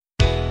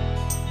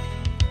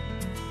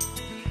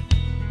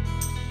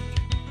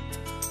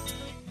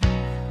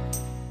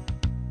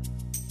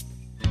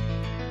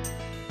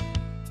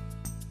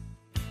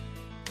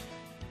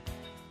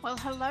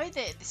Well, hello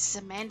there. This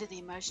is Amanda, the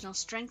Emotional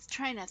Strength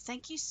Trainer.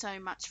 Thank you so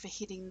much for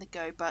hitting the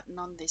go button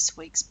on this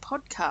week's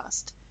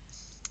podcast.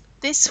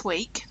 This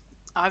week,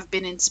 I've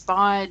been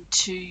inspired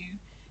to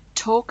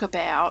talk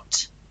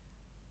about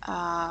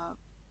a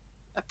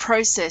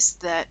process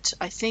that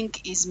I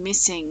think is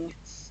missing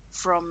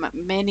from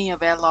many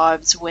of our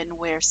lives when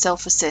we're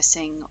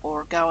self-assessing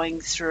or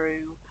going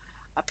through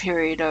a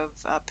period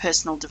of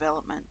personal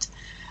development,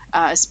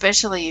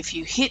 especially if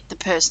you hit the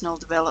personal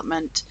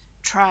development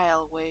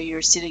trail where you're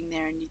sitting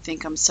there and you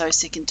think, I'm so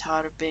sick and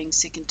tired of being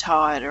sick and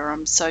tired, or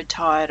I'm so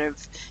tired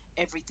of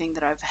everything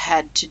that I've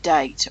had to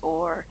date,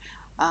 or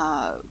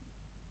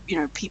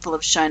people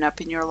have shown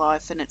up in your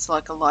life and it's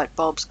like a light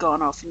bulb's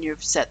gone off and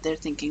you've sat there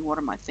thinking, what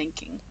am I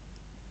thinking?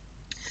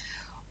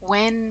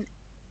 When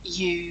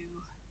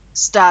you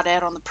start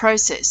out on the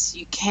process,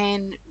 you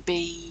can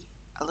be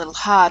a little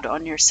hard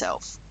on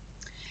yourself.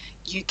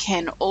 You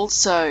can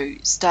also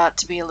start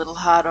to be a little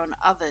hard on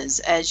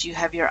others as you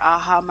have your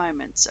aha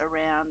moments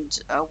around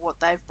what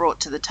they've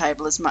brought to the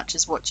table as much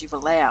as what you've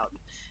allowed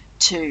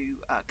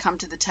to come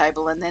to the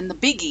table. And then the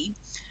biggie,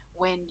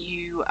 when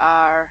you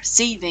are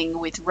seething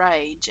with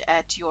rage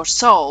at your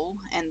soul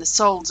and the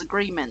soul's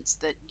agreements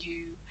that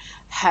you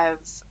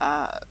have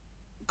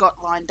got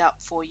lined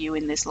up for you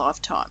in this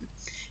lifetime.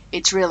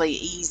 It's really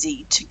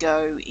easy to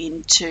go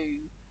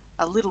into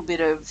a little bit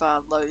of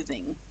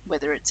loathing,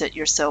 whether it's at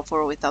yourself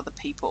or with other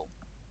people.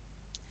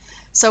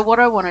 So what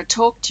I want to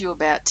talk to you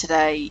about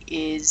today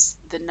is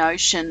the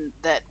notion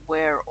that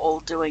we're all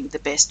doing the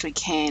best we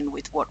can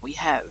with what we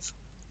have.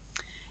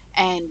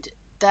 And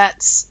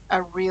that's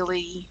a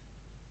really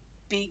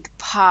big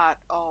part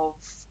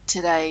of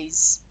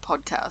today's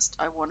podcast.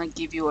 I want to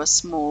give you a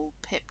small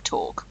pep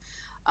talk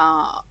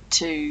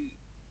to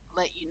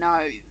let you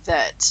know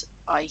that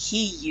I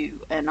hear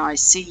you and I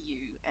see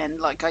you,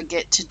 and I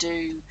get to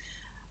do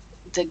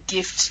the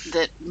gift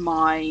that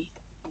my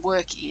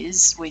work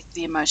is with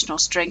the emotional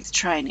strength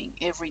training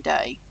every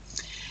day.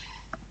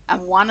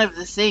 And one of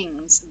the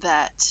things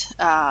that,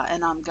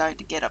 and I'm going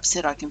to get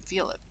upset, I can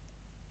feel it.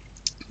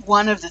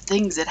 One of the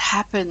things that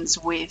happens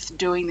with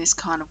doing this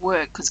kind of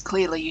work, because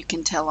clearly you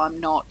can tell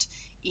I'm not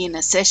in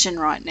a session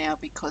right now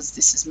because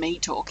this is me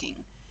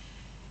talking,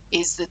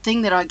 is the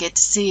thing that I get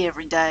to see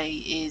every day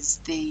is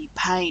the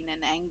pain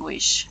and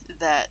anguish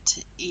that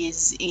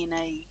is in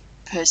a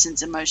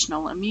person's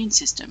emotional immune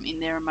system, in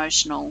their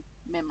emotional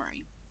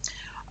memory,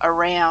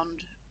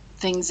 around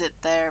things that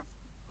they've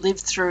lived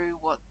through,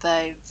 what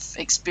they've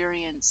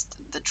experienced,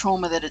 the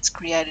trauma that it's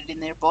created in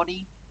their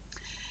body,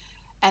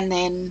 and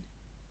then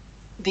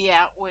the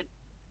outward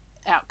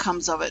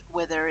outcomes of it,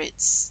 whether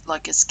it's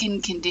like a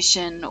skin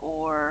condition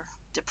or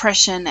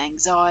depression,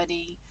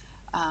 anxiety,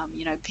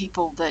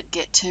 people that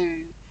get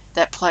to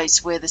that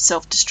place where the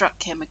self-destruct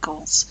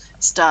chemicals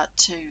start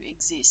to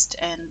exist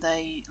and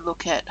they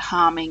look at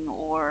harming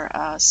or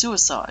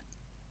suicide.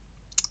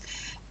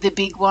 The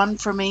big one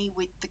for me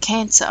with the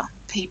cancer,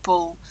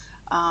 people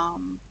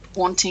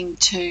wanting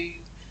to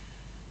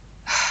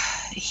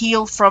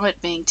heal from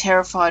it, being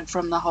terrified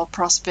from the whole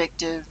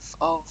prospect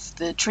of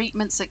the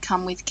treatments that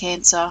come with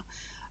cancer,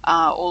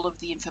 all of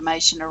the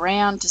information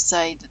around to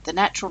say that the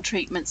natural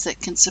treatments that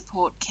can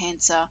support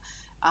cancer,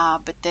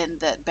 but then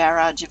that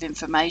barrage of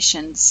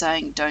information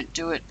saying don't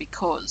do it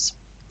because,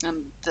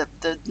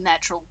 the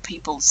natural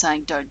people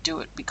saying don't do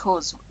it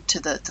because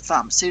to the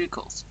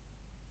pharmaceuticals.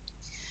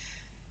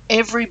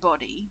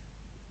 Everybody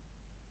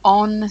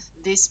on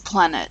this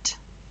planet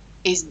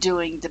is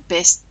doing the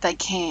best they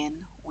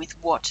can with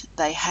what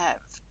they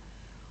have.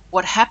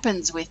 What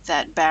happens with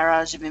that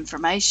barrage of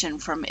information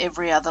from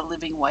every other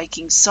living,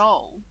 waking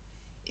soul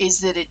is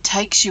that it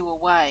takes you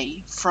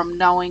away from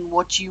knowing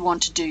what you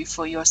want to do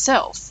for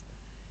yourself.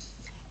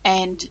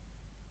 And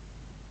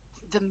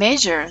the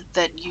measure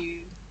that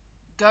you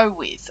go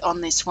with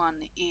on this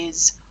one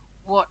is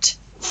what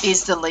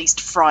is the least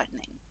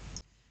frightening.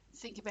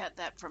 Think about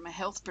that from a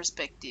health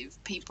perspective.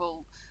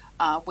 People,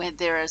 when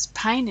there is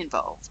pain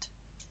involved,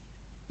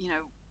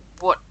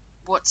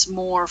 what's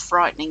more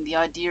frightening, the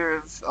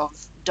idea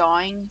of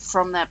dying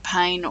from that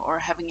pain or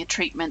having a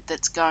treatment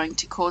that's going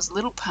to cause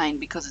little pain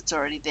because it's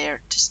already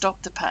there to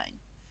stop the pain?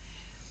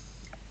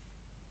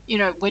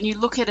 When you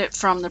look at it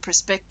from the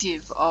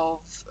perspective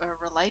of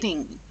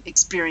relating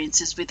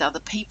experiences with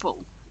other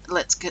people,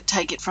 let's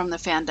take it from the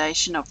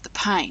foundation of the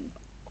pain.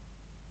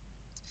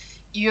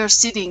 You're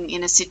sitting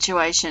in a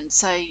situation,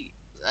 say,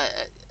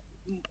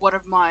 one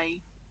of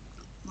my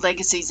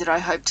legacies that I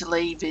hope to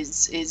leave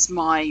is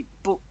my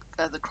book,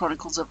 The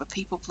Chronicles of a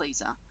People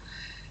Pleaser.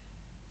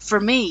 For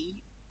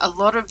me, a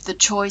lot of the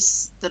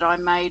choice that I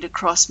made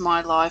across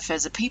my life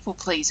as a people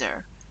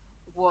pleaser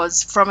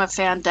was from a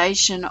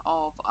foundation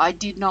of I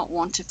did not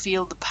want to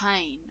feel the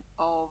pain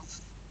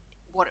of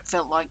what it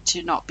felt like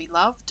to not be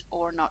loved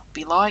or not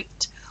be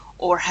liked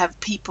or have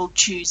people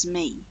choose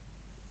me.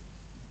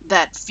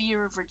 That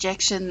fear of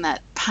rejection,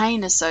 that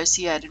pain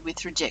associated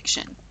with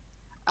rejection,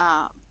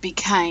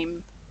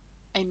 became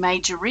a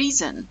major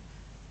reason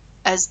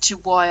as to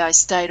why I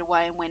stayed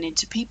away and went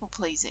into people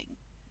pleasing.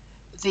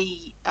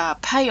 the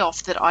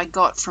payoff that I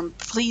got from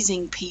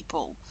pleasing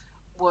people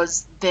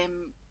was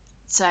them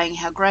saying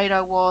how great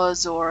I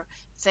was, or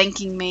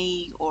thanking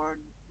me, or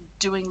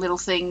doing little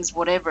things,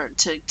 whatever,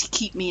 to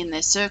keep me in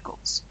their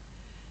circles.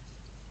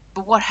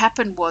 But what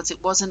happened was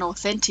it wasn't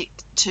authentic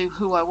to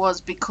who I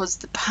was, because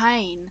the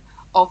pain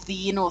of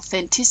the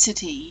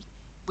inauthenticity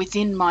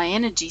within my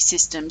energy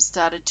system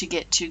started to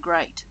get too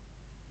great.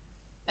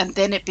 And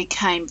then it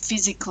became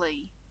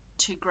physically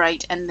too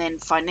great, and then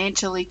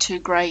financially too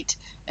great,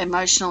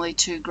 emotionally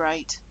too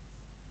great.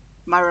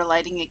 My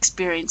relating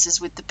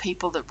experiences with the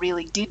people that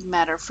really did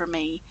matter for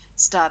me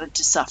started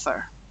to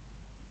suffer.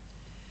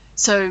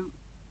 So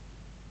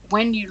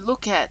when you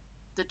look at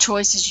the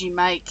choices you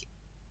make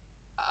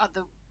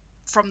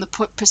from the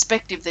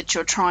perspective that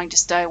you're trying to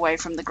stay away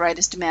from the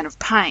greatest amount of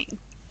pain,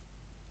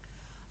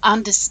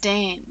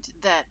 understand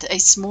that a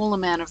small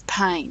amount of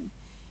pain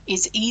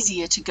is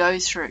easier to go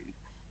through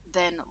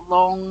than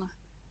long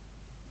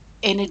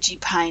energy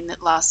pain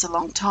that lasts a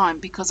long time.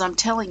 Because I'm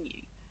telling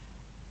you,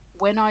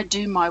 when I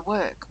do my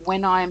work,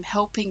 when I am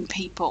helping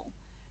people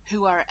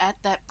who are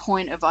at that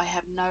point of I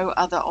have no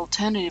other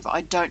alternative,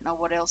 I don't know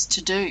what else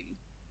to do,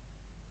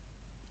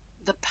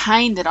 the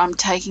pain that I'm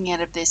taking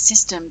out of their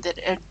system that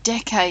are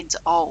decades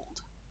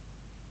old,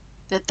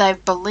 that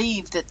they've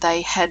believed that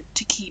they had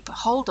to keep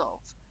hold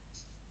of.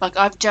 Like,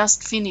 I've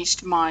just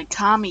finished my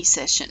Kami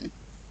session,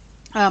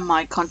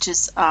 my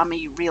Conscious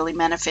Army Really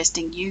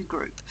Manifesting You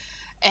group,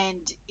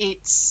 and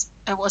it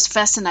was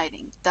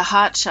fascinating. The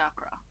heart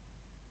chakra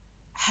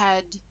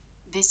had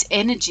this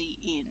energy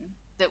in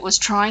that was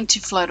trying to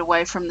float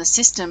away from the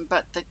system,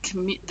 but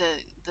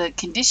the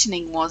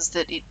conditioning was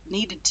that it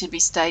needed to be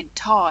stayed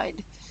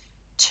tied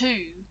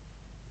to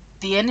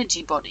the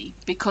energy body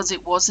because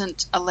it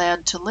wasn't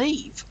allowed to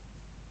leave.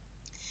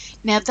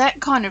 Now,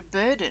 that kind of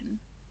burden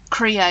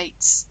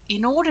creates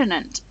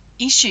inordinate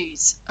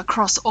issues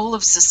across all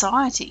of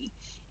society.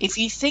 If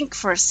you think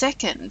for a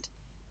second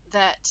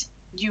that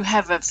you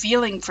have a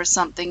feeling for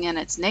something and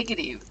it's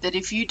negative, that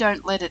if you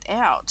don't let it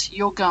out,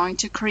 you're going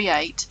to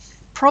create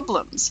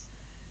problems.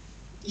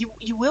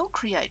 You will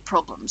create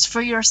problems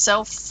for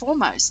yourself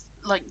foremost,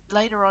 like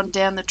later on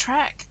down the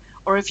track.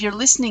 Or if you're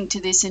listening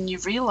to this and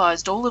you've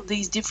realized all of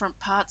these different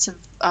parts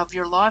of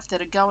your life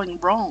that are going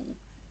wrong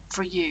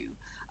for you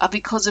are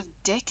because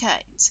of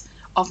decades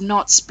of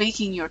not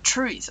speaking your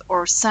truth,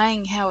 or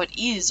saying how it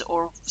is,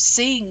 or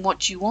seeing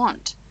what you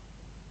want.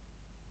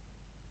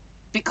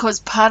 Because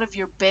part of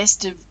your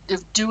best of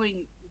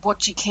doing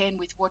what you can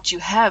with what you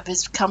have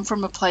has come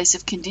from a place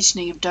of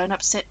conditioning of don't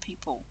upset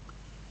people.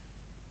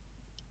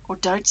 Or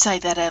don't say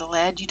that out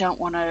loud, you don't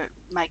want to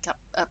make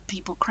up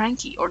people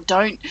cranky. Or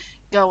don't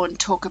go and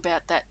talk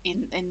about that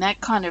in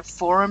that kind of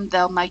forum,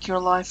 they'll make your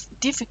life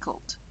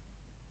difficult.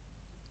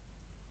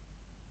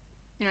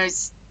 You know,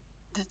 it's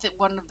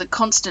one of the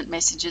constant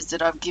messages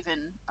that I've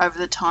given over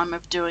the time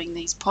of doing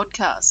these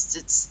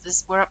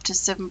podcasts. We're up to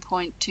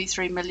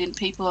 7.23 million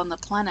people on the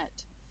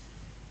planet.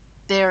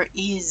 There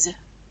is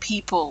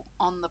people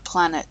on the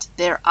planet.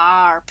 There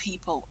are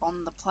people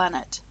on the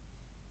planet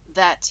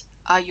that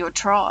are your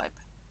tribe,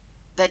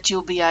 that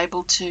you'll be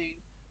able to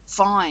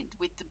find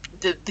with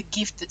the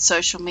gift that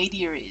social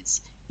media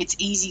is. It's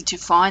easy to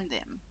find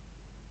them.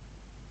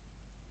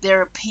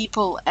 There are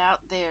people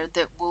out there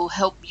that will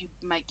help you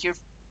make your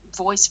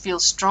voice feel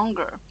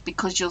stronger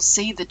because you'll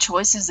see the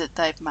choices that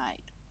they've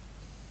made.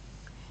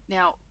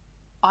 Now,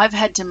 I've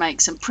had to make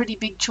some pretty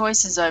big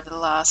choices over the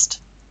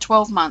last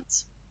 12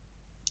 months.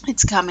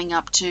 It's coming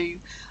up to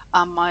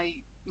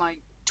my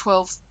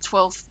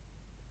 12th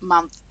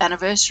month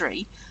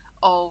anniversary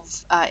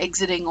of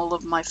exiting all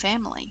of my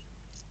family.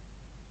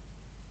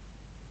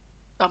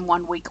 I'm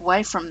 1 week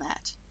away from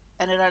that,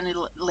 and it only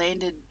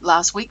landed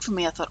last week for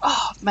me. I thought,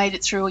 I've made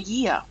it through a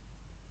year.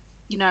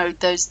 You know,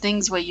 those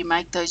things where you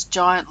make those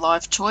giant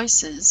life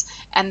choices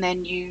and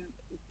then you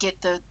get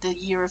the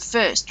year of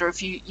first, or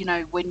if you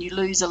know, when you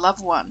lose a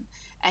loved one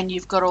and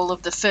you've got all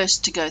of the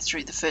first to go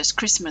through, the first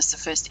Christmas, the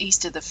first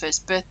Easter, the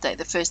first birthday,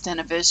 the first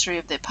anniversary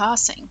of their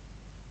passing.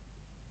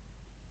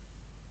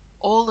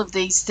 All of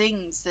these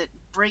things that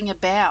bring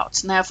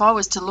about. Now, if I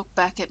was to look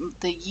back at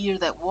the year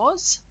that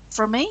was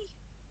for me,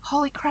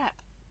 holy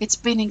crap, it's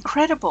been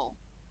incredible.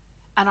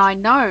 And I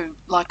know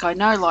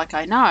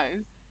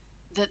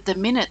that the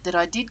minute that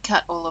I did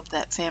cut all of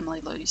that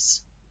family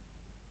loose,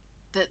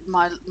 that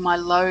my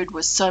load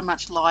was so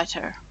much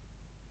lighter.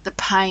 The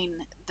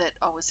pain that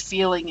I was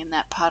feeling in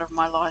that part of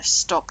my life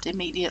stopped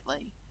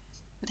immediately.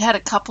 It had a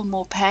couple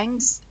more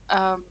pangs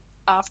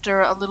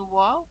after a little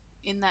while.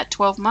 In that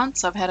 12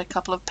 months, I've had a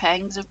couple of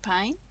pangs of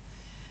pain,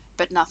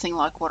 but nothing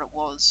like what it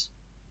was.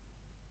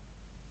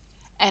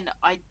 And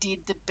I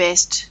did the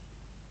best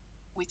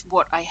with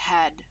what I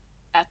had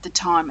at the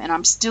time, and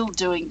I'm still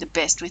doing the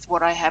best with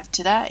what I have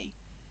today.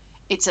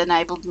 It's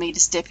enabled me to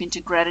step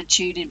into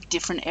gratitude in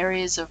different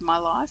areas of my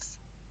life.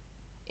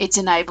 It's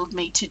enabled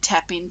me to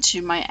tap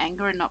into my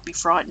anger and not be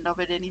frightened of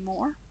it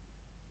anymore.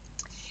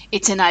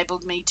 It's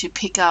enabled me to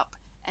pick up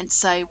and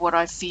say what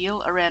I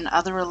feel around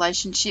other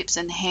relationships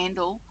and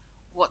handle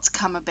what's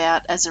come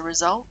about as a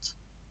result.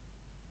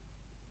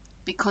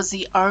 because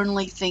the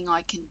only thing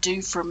I can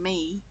do for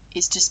me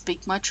is to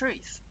speak my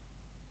truth.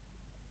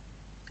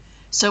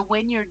 So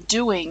when you're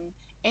doing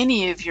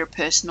any of your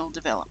personal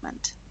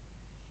development,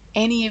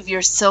 any of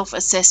your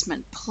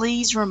self-assessment,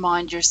 please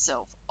remind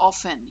yourself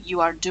often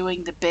you are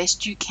doing the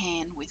best you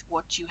can with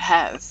what you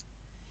have.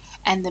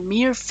 And the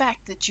mere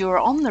fact that you are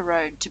on the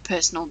road to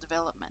personal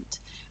development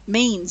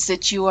means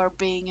that you are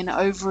being an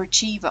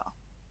overachiever,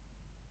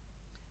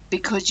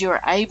 because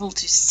you're able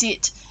to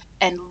sit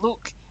and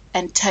look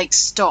and take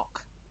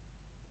stock.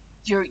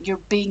 You're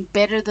being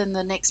better than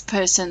the next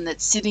person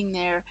that's sitting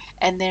there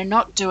and they're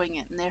not doing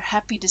it, and they're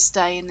happy to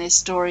stay in their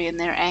story and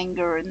their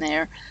anger and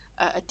their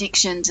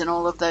addictions and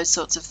all of those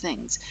sorts of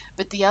things.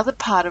 But the other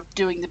part of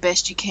doing the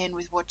best you can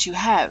with what you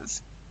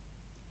have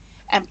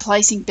and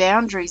placing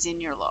boundaries in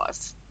your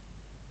life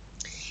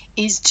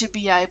is to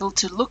be able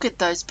to look at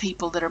those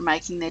people that are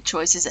making their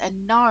choices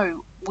and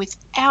know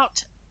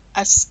without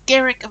a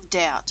skerrick of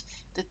doubt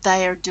that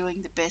they are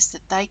doing the best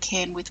that they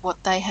can with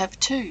what they have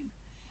too.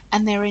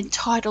 And they're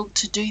entitled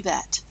to do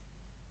that.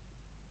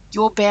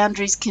 Your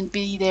boundaries can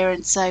be there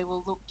and say,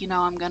 well, look,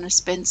 I'm going to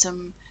spend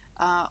some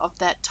of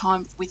that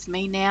time with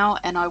me now,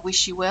 and I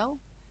wish you well.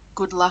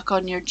 Good luck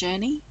on your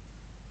journey.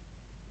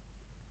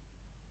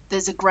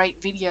 There's a great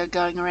video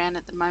going around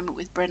at the moment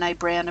with Brené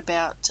Brown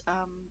about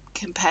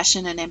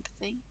compassion and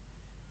empathy,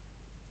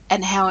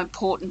 and how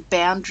important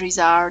boundaries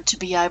are to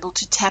be able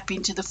to tap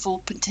into the full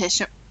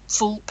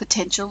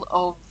potential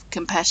of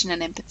compassion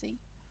and empathy.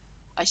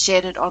 I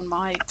shared it on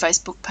my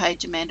Facebook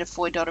page,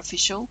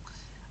 amandafoy.official,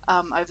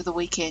 over the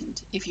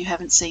weekend, if you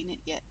haven't seen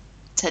it yet.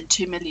 It's had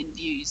 2 million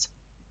views.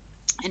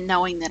 And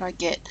knowing that I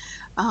get,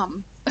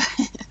 I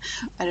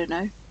don't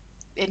know,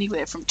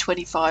 anywhere from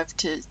 25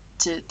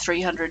 to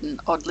 300 and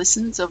odd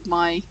listens of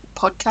my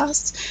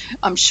podcasts,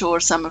 I'm sure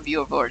some of you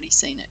have already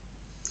seen it.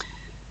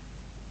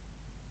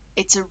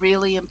 It's a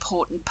really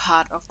important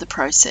part of the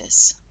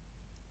process.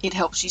 It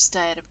helps you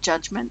stay out of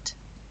judgment.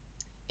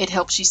 It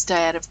helps you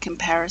stay out of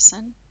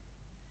comparison.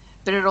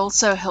 But it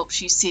also helps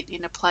you sit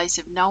in a place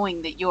of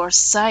knowing that you're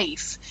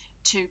safe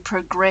to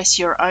progress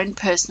your own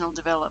personal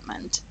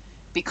development,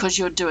 because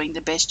you're doing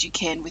the best you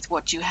can with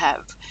what you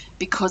have,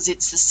 because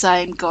it's the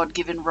same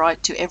God-given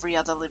right to every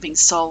other living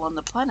soul on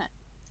the planet,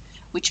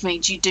 which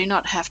means you do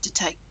not have to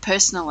take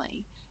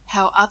personally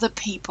how other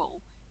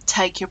people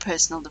take your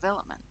personal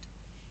development.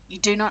 You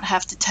do not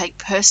have to take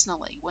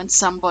personally when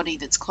somebody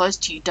that's close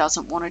to you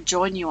doesn't want to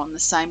join you on the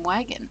same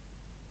wagon.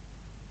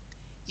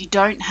 You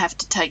don't have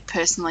to take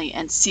personally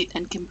and sit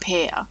and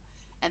compare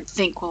and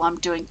think, well, I'm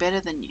doing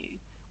better than you,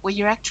 where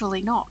you're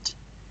actually not.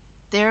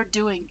 They're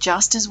doing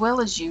just as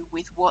well as you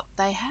with what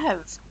they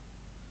have.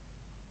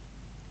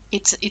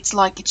 It's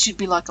like, it should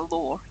be like a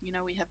law.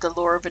 We have the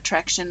law of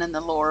attraction and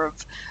the law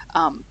of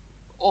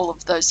all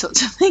of those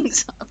sorts of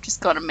things. I've just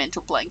got a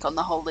mental blank on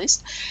the whole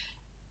list.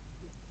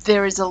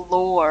 There is a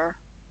law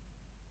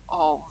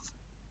of,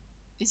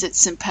 is it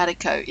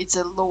simpatico? It's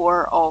a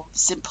law of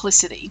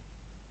simplicity,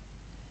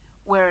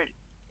 where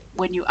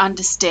when you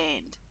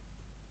understand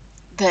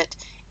that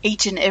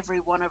each and every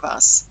one of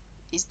us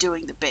is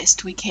doing the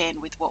best we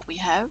can with what we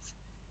have,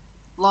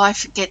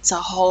 life gets a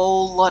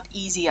whole lot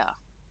easier.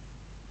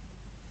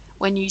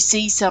 When you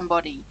see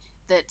somebody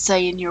that,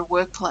 say, in your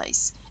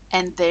workplace,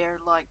 and they're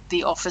like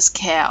the office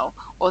cow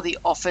or the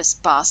office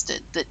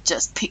bastard that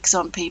just picks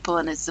on people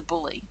and is the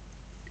bully,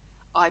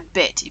 I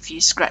bet if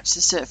you scratch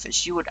the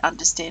surface you would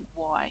understand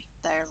why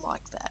they're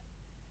like that.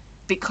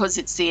 Because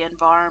it's the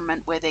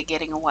environment where they're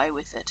getting away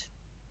with it.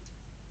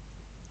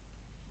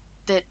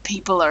 That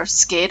people are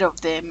scared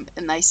of them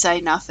and they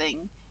say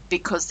nothing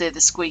because they're the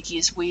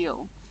squeakiest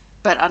wheel,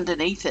 but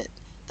underneath it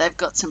they've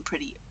got some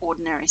pretty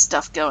ordinary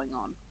stuff going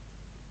on.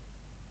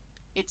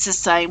 It's the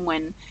same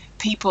when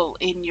people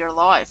in your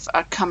life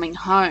are coming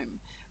home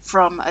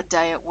from a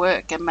day at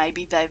work, and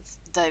maybe they've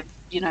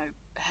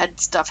had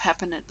stuff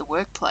happen at the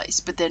workplace,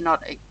 but they're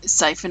not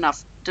safe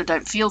enough, or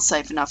don't feel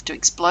safe enough to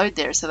explode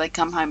there, so they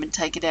come home and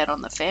take it out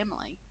on the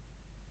family.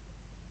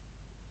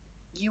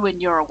 You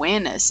and your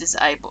awareness is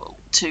able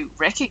to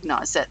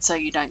recognize that, so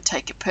you don't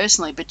take it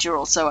personally, but you're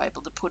also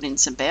able to put in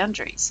some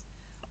boundaries.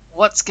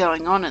 What's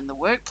going on in the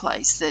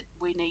workplace that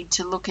we need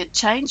to look at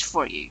change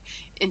for you?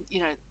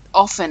 And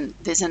often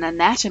there's an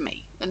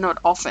anatomy, and not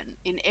often,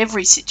 in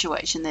every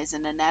situation there's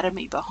an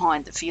anatomy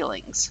behind the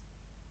feelings.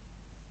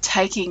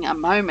 Taking a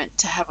moment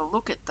to have a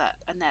look at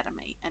that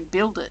anatomy and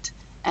build it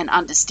and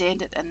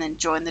understand it, and then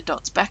join the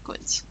dots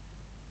backwards.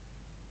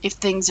 If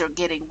things are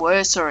getting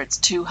worse or it's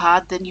too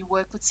hard, then you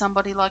work with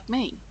somebody like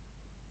me.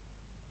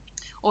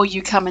 Or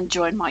you come and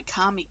join my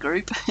Kami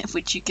group,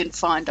 which you can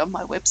find on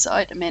my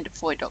website,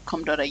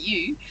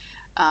 amandafoy.com.au,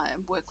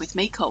 and work with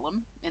me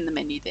column in the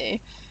menu there,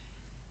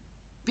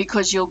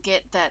 because you'll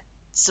get that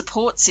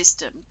support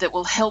system that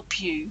will help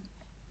you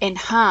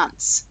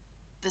enhance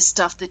the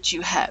stuff that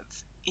you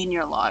have in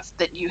your life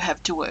that you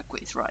have to work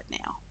with right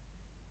now.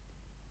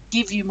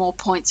 Give you more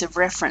points of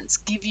reference,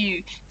 give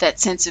you that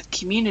sense of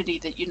community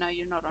that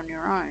you're not on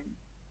your own.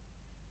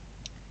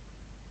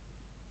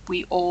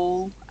 We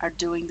all are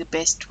doing the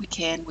best we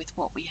can with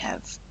what we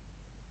have.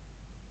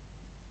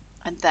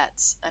 And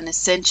that's an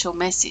essential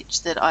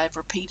message that I've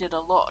repeated a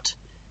lot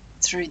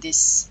through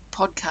this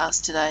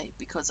podcast today,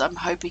 because I'm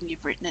hoping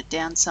you've written it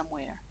down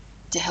somewhere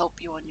to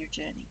help you on your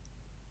journey.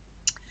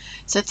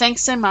 So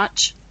thanks so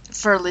much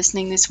for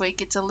listening this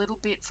week. It's a little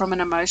bit from an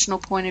emotional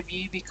point of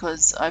view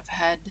because I've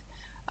had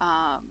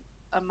a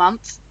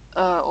month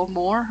or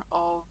more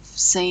of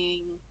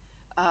seeing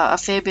a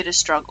fair bit of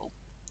struggle.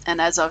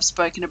 And as I've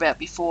spoken about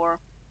before,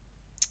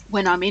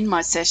 when I'm in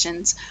my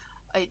sessions,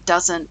 it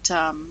doesn't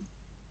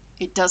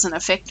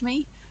affect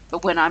me.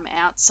 But when I'm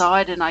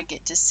outside and I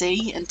get to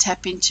see and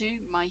tap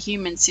into, my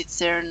human sits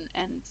there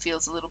and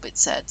feels a little bit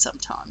sad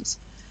sometimes.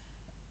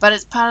 But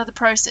it's part of the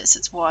process.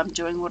 It's why I'm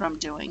doing what I'm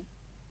doing.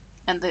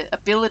 And the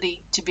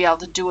ability to be able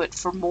to do it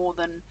for more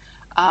than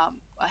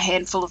a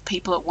handful of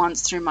people at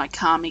once through my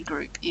Kami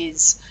group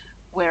is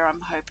where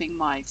I'm hoping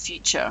my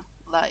future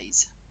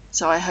lays.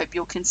 So I hope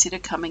you'll consider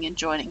coming and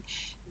joining.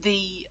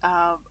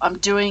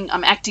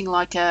 I'm acting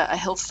like a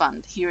health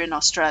fund here in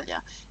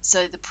Australia.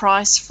 So the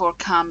price for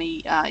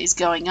Kami is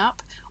going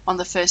up on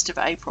the 1st of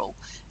April.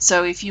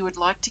 So if you would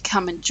like to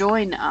come and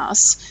join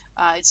us,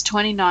 it's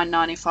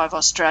 $29.95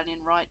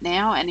 Australian right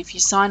now. And if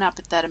you sign up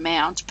at that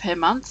amount per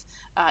month,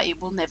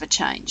 it will never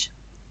change.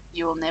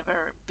 You will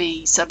never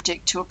be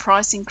subject to a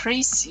price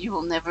increase. You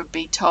will never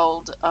be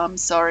told,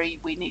 sorry,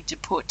 we need to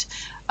put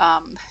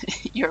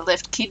your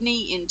left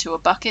kidney into a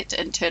bucket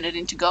and turn it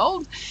into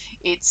gold.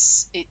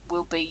 It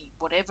will be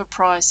whatever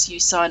price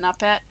you sign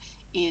up at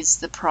is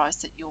the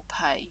price that you'll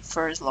pay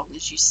for as long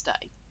as you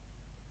stay.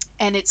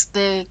 And it's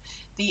the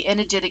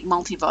energetic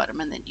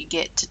multivitamin that you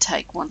get to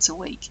take once a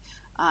week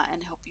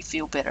and help you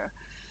feel better.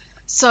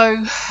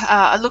 So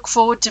I look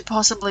forward to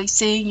possibly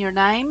seeing your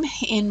name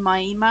in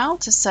my email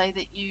to say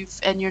that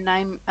and your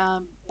name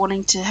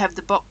wanting to have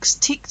the box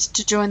ticked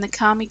to join the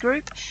Kami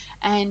group,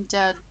 and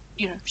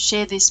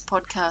share this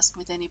podcast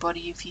with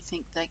anybody if you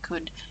think they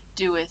could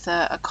do with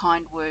a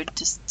kind word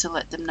to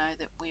let them know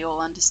that we all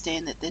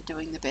understand that they're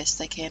doing the best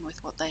they can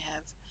with what they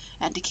have,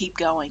 and to keep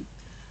going.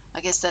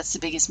 I guess that's the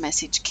biggest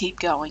message. Keep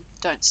going.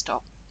 Don't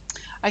stop.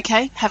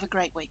 Okay, have a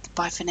great week.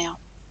 Bye for now.